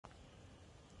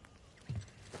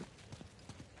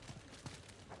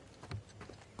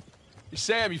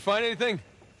Sam, you find anything?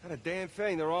 Not a damn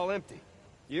thing. They're all empty.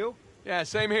 You? Yeah,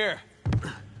 same here.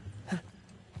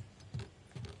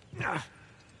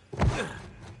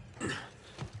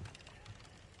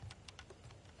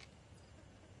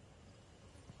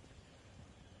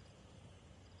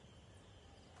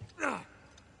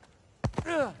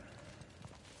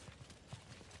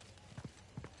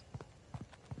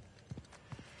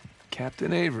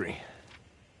 Captain Avery.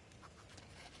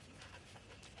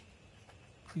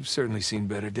 You've certainly seen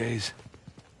better days.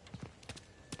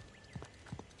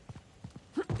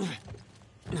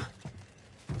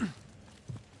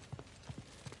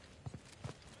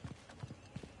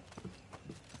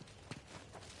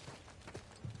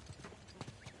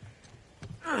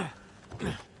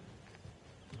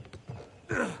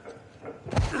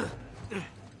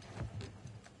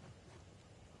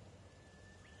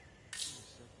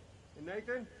 Hey,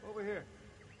 Nathan, over here.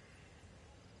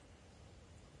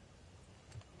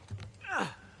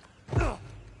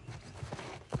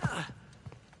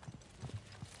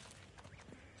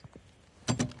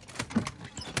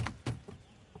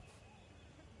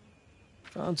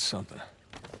 Found something.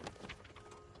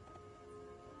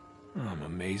 Oh, I'm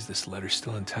amazed this letter's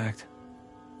still intact.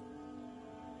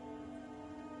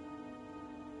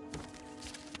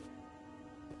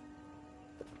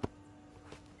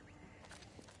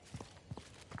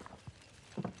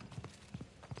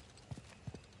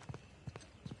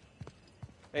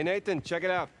 Hey, Nathan, check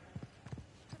it out.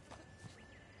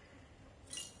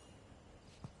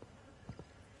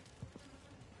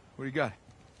 What do you got?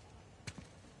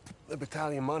 The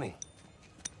battalion money.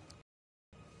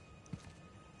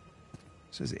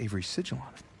 Says Avery's sigil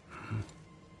on it.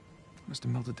 Must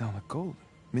have melted down the gold.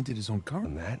 Minted his own And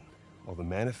currency. that? All the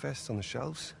manifests on the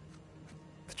shelves?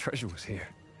 The treasure was here.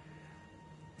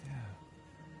 Yeah.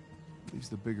 Leaves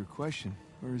the bigger question.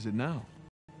 Where is it now?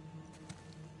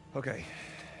 Okay,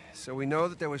 so we know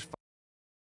that there was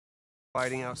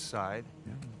fighting outside.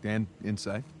 Yeah. And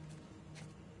inside?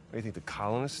 What, do you think the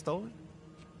colonists stole it?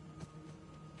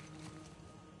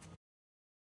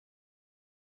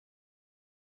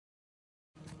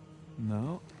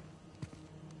 No.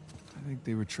 I think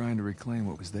they were trying to reclaim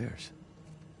what was theirs.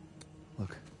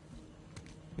 Look.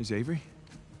 There's Avery.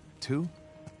 2.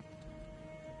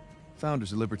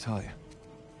 Founders of Libertalia.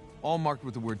 All marked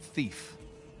with the word thief.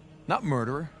 Not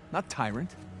murderer, not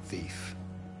tyrant. Thief.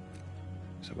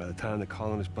 So by the time the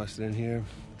colonists busted in here,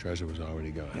 treasure was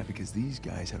already gone. Yeah, because these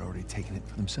guys had already taken it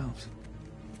for themselves.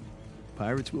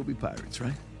 Pirates will be pirates,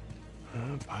 right?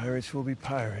 Pirates will be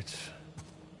pirates.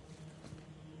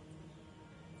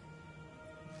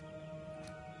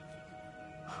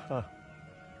 Huh.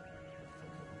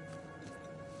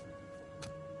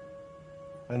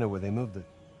 I know where they moved it.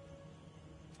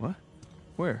 What?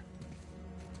 Where?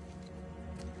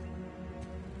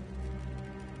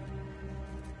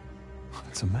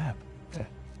 It's a map. Yeah,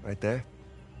 right there.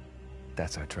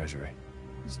 That's our treasury.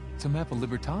 It's a map of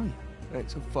Libertalia.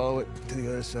 Right, so follow it to the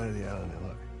other side of the island there,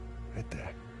 look. Right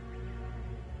there.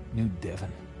 New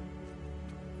Devon.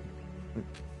 But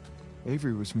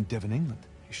Avery was from Devon, England.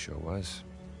 He sure was.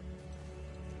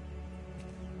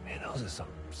 Man, those are some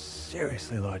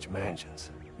seriously large mansions.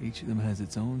 Each of them has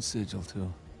its own sigil,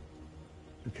 too.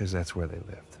 Because that's where they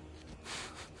lived.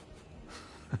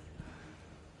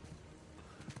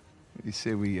 You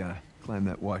say we, climb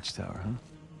that watchtower, huh?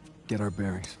 Get our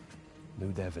bearings.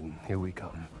 New Devon, here we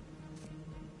come.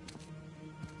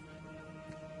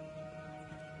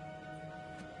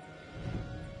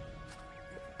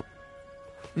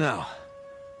 Now,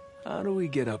 how do we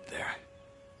get up there?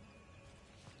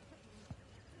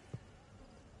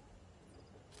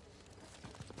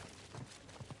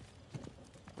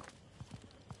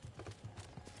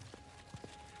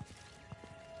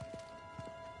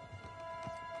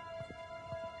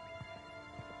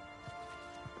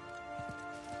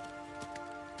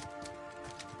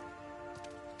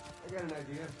 I got an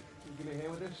idea. Can you give me a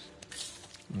hand with this?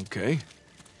 Okay.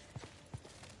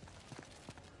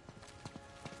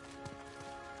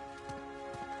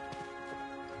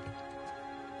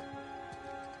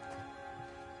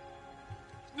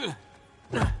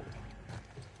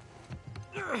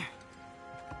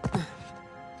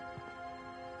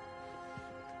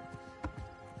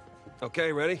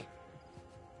 Okay, ready?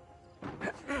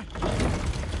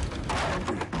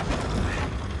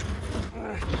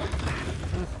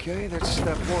 Okay, that's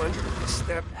step 1.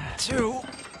 Step 2.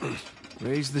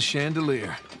 Raise the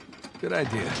chandelier. Good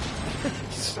idea. You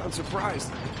sound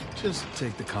surprised. Just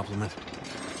take the compliment.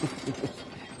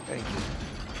 Thank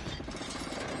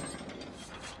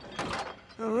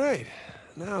you. All right.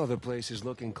 Now the place is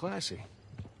looking classy.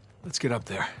 Let's get up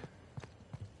there.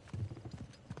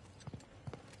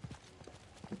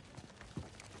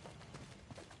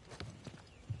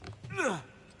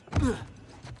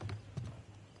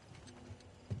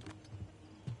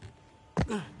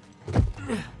 Why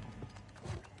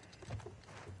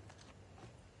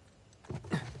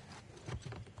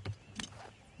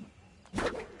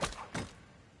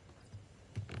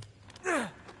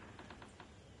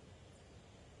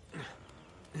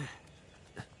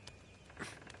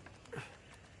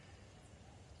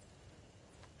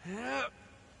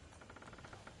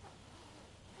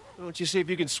don't you see if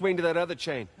you can swing to that other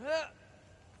chain?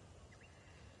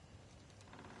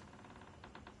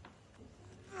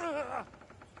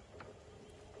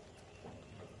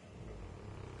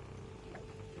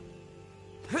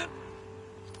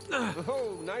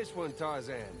 Oh, nice one,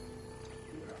 Tarzan.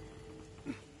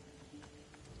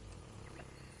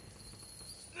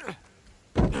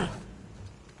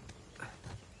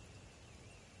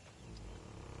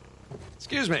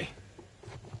 Excuse me.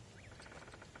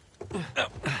 Oh,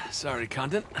 sorry,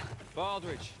 Condon.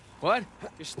 Baldridge. What?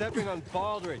 You're stepping on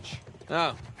Baldridge.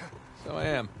 Oh, so I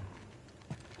am.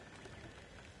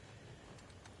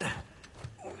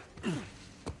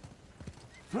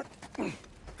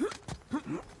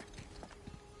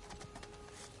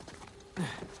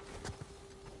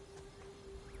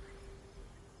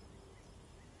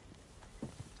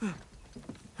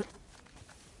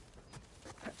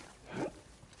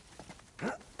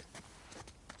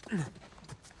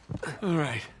 All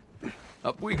right,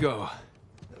 up we go.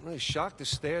 I'm really shocked the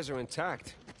stairs are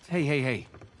intact. Hey, hey, hey.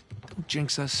 Don't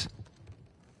jinx us.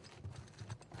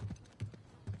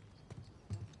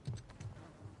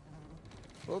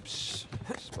 Oops.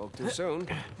 Spoke too soon.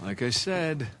 Like I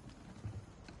said.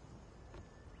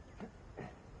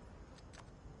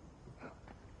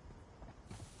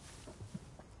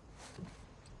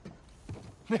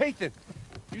 Nathan,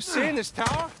 you seeing this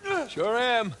tower? Sure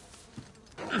am.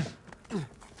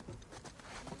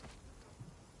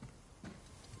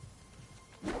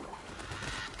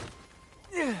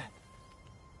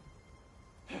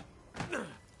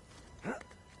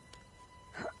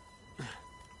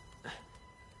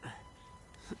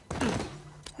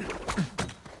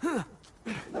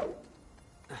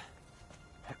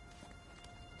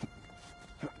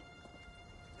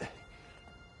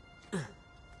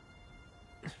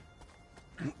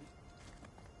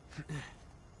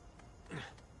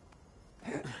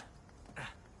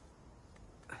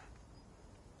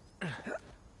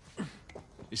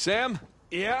 You Sam?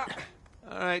 Yeah.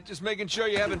 All right, just making sure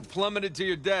you haven't plummeted to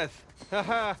your death.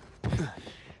 Haha.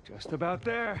 Just about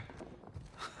there.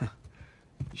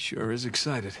 He sure is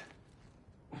excited.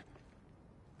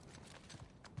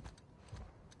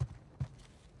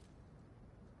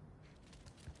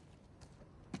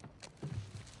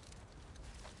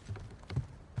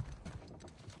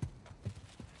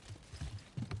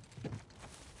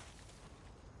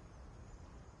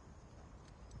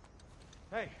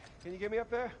 Hey, can you get me up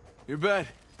there? You bet.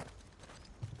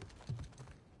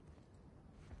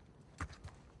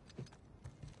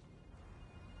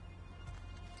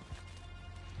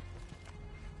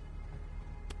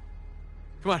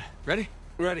 Come on, ready?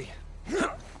 Ready.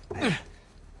 Okay.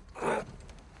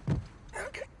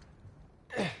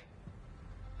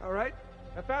 All right,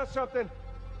 I found something.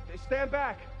 Okay, stand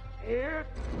back. Here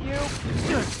you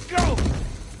go!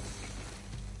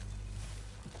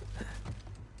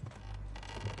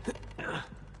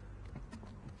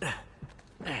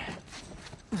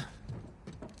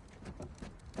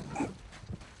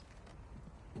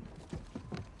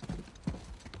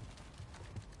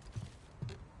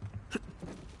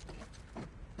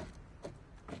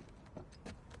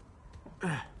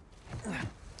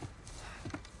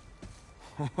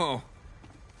 Oh.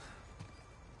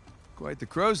 Quite the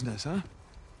crow's nest, huh?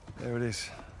 There it is.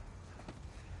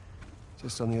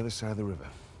 Just on the other side of the river.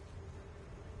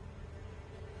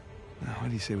 Now, what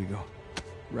do you say we go?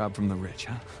 Rob from the rich,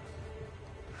 huh?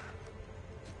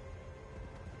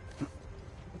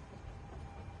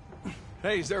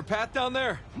 Hey, is there a path down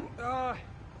there? Of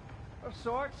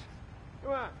sorts.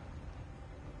 Come on.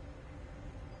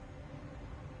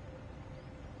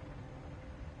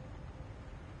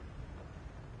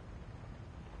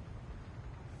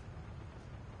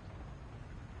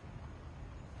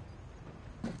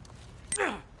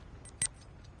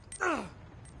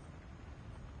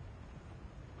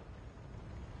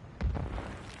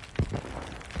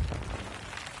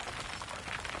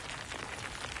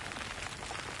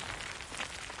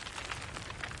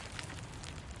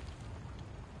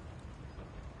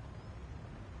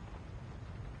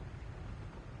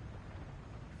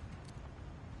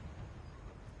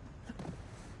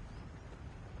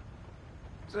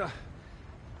 So,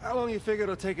 how long you figure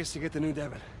it'll take us to get to New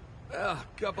Devon? Well,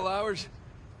 a couple hours.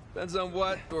 Depends on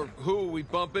what or who we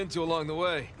bump into along the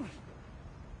way.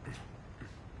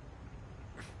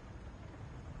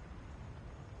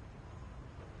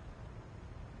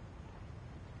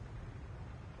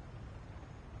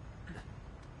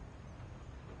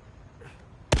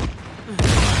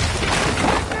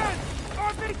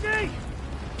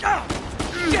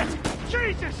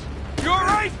 Jesus! You all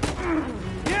right?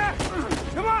 Yeah!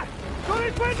 Come on! Go to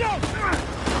these windows!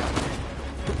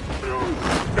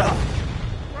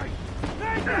 Right!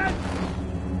 Nathan!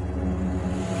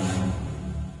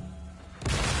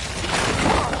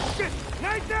 Oh, shit!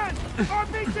 Nathan!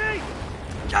 RPG!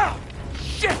 Oh,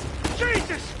 shit!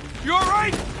 Jesus! You all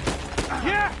right?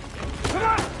 Yeah! Come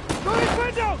on! Go to these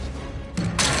windows!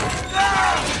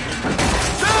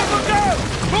 Look out!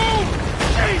 Boom!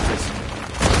 Jesus!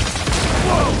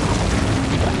 Whoa!